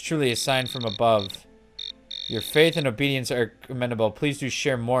 It's truly a sign from above. Your faith and obedience are commendable. Please do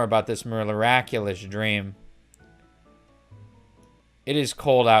share more about this miraculous dream. It is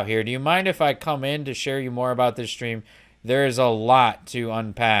cold out here. Do you mind if I come in to share you more about this dream? There is a lot to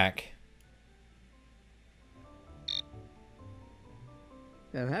unpack.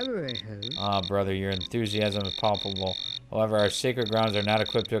 Ah, brother, your enthusiasm is palpable. However, our sacred grounds are not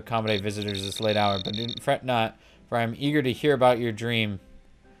equipped to accommodate visitors this late hour. But do fret not, for I am eager to hear about your dream.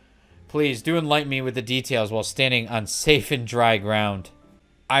 Please, do enlighten me with the details while standing on safe and dry ground.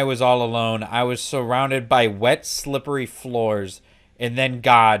 I was all alone. I was surrounded by wet, slippery floors. And then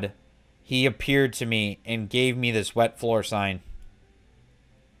God, He appeared to me and gave me this wet floor sign.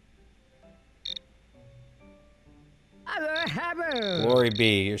 Glory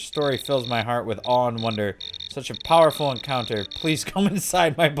be. Your story fills my heart with awe and wonder. Such a powerful encounter. Please come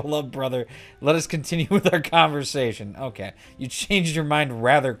inside, my beloved brother. Let us continue with our conversation. Okay. You changed your mind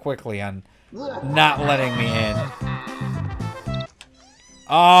rather quickly on not letting me in.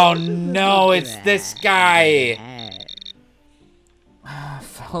 Oh, no. It's this guy.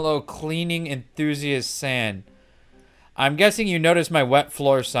 Fellow cleaning enthusiast San. I'm guessing you noticed my wet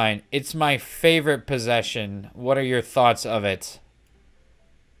floor sign. It's my favorite possession. What are your thoughts of it?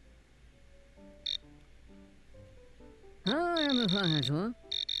 I'm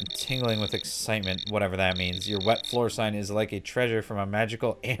tingling with excitement, whatever that means. Your wet floor sign is like a treasure from a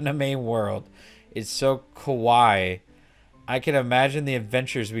magical anime world. It's so kawaii. I can imagine the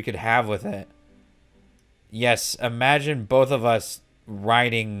adventures we could have with it. Yes, imagine both of us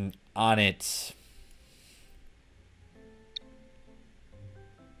riding on it.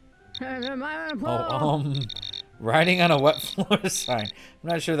 Riding on a wet floor sign. I'm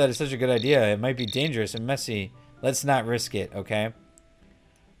not sure that is such a good idea. It might be dangerous and messy. Let's not risk it, okay?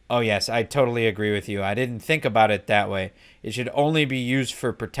 Oh, yes, I totally agree with you. I didn't think about it that way. It should only be used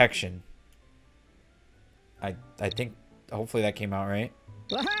for protection. I think, hopefully that came out right.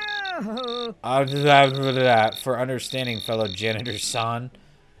 For understanding, fellow janitor-san.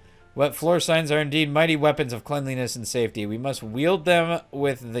 Wet floor signs are indeed mighty weapons of cleanliness and safety. We must wield them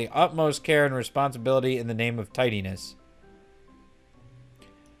with the utmost care and responsibility in the name of tidiness.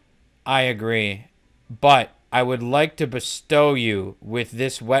 I agree. But I would like to bestow you with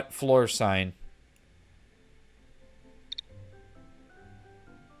this wet floor sign.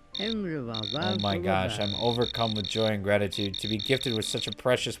 Oh my gosh, I'm overcome with joy and gratitude. To be gifted with such a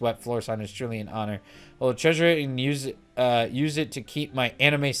precious wet floor sign is truly an honor. I will treasure it and use it to keep my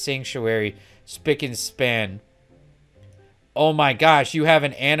anime sanctuary spick and span. Oh my gosh, you have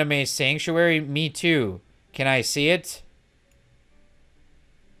an anime sanctuary? Me too. Can I see it?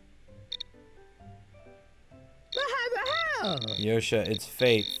 Yosha, it's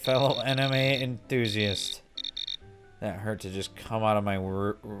fate. Fellow anime enthusiast. That hurt to just come out of my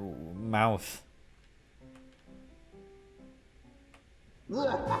mouth.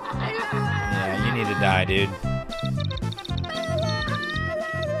 Yeah, you need to die, dude.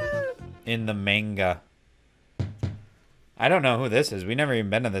 In the manga. I don't know who this is. We never even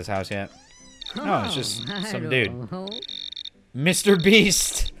been to this house yet. No, it's just some dude. Mr.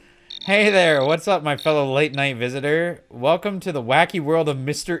 Beast! Hey there, what's up, my fellow late-night visitor? Welcome to the wacky world of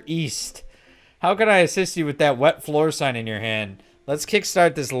Mr. East. How can I assist you with that wet floor sign in your hand? Let's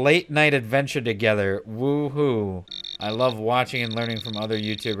kickstart this late-night adventure together. Woohoo. I love watching and learning from other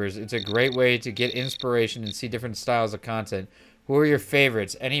YouTubers. It's a great way to get inspiration and see different styles of content. Who are your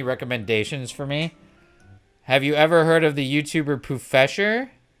favorites? Any recommendations for me? Have you ever heard of the YouTuber Poofesure?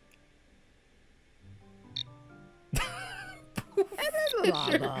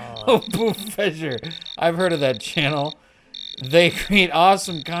 Oh, Poofesure. I've heard of that channel. They create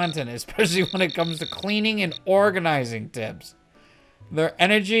awesome content, especially when it comes to cleaning and organizing tips. Their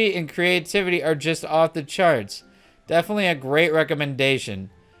energy and creativity are just off the charts. Definitely a great recommendation.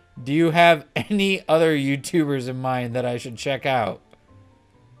 Do you have any other YouTubers in mind that I should check out?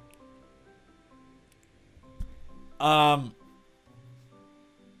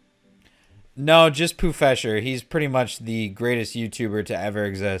 No, just Poofesure. He's pretty much the greatest YouTuber to ever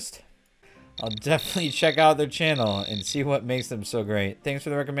exist. I'll definitely check out their channel and see what makes them so great. Thanks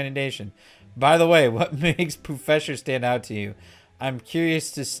for the recommendation. By the way, what makes Poofesure stand out to you? I'm curious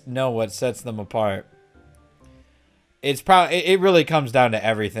to know what sets them apart. It's probably, it really comes down to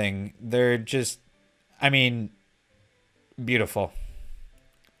everything. They're just, I mean, beautiful.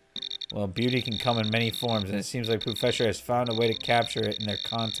 Well, beauty can come in many forms, and it seems like Poofesure has found a way to capture it in their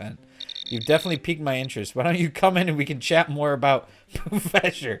content. You've definitely piqued my interest. Why don't you come in and we can chat more about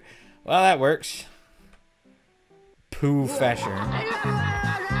Poofesure? Well, that works. Poofesure.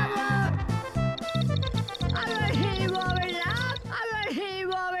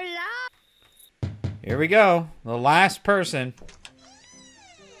 Here we go. The last person.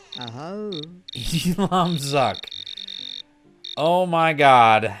 Oh. Elam Zuck. Oh my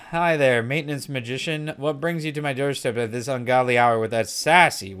god. Hi there, maintenance magician. What brings you to my doorstep at this ungodly hour with that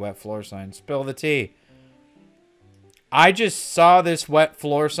sassy wet floor sign? Spill the tea. I just saw this wet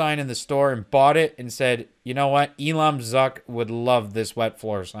floor sign in the store and bought it and said, you know what? Elam Zuck would love this wet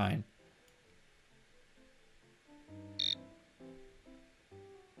floor sign.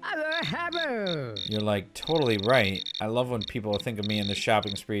 You're like totally right. I love when people think of me in the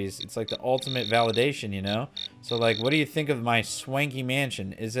shopping sprees. It's like the ultimate validation, you know? So like, what do you think of my swanky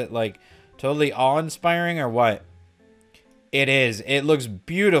mansion? Is it like totally awe-inspiring or what? It is. It looks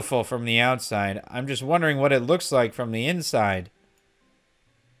beautiful from the outside. I'm just wondering what it looks like from the inside.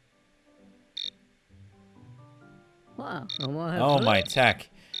 Oh my tech.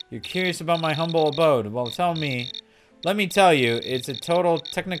 You're curious about my humble abode. Well, tell me. Let me tell you, it's a total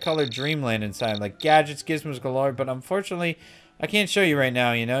Technicolor dreamland inside, like gadgets, gizmos galore, but unfortunately, I can't show you right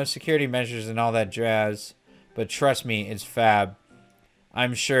now, you know, security measures and all that jazz. But trust me, it's fab.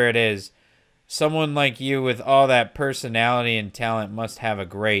 I'm sure it is. Someone like you with all that personality and talent must have a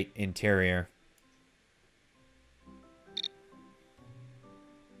great interior.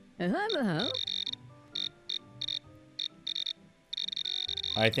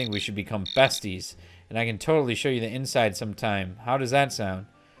 I think we should become besties. And I can totally show you the inside sometime. How does that sound?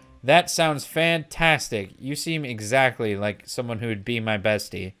 That sounds fantastic. You seem exactly like someone who would be my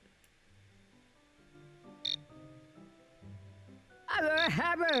bestie.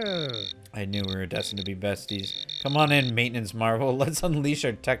 I knew we were destined to be besties. Come on in, maintenance marvel. Let's unleash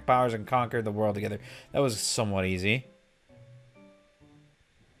our tech powers and conquer the world together. That was somewhat easy.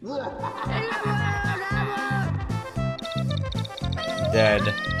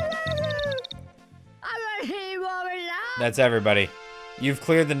 Dead. That's everybody. You've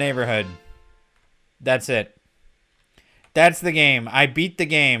cleared the neighborhood. That's it. That's the game. I beat the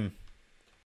game.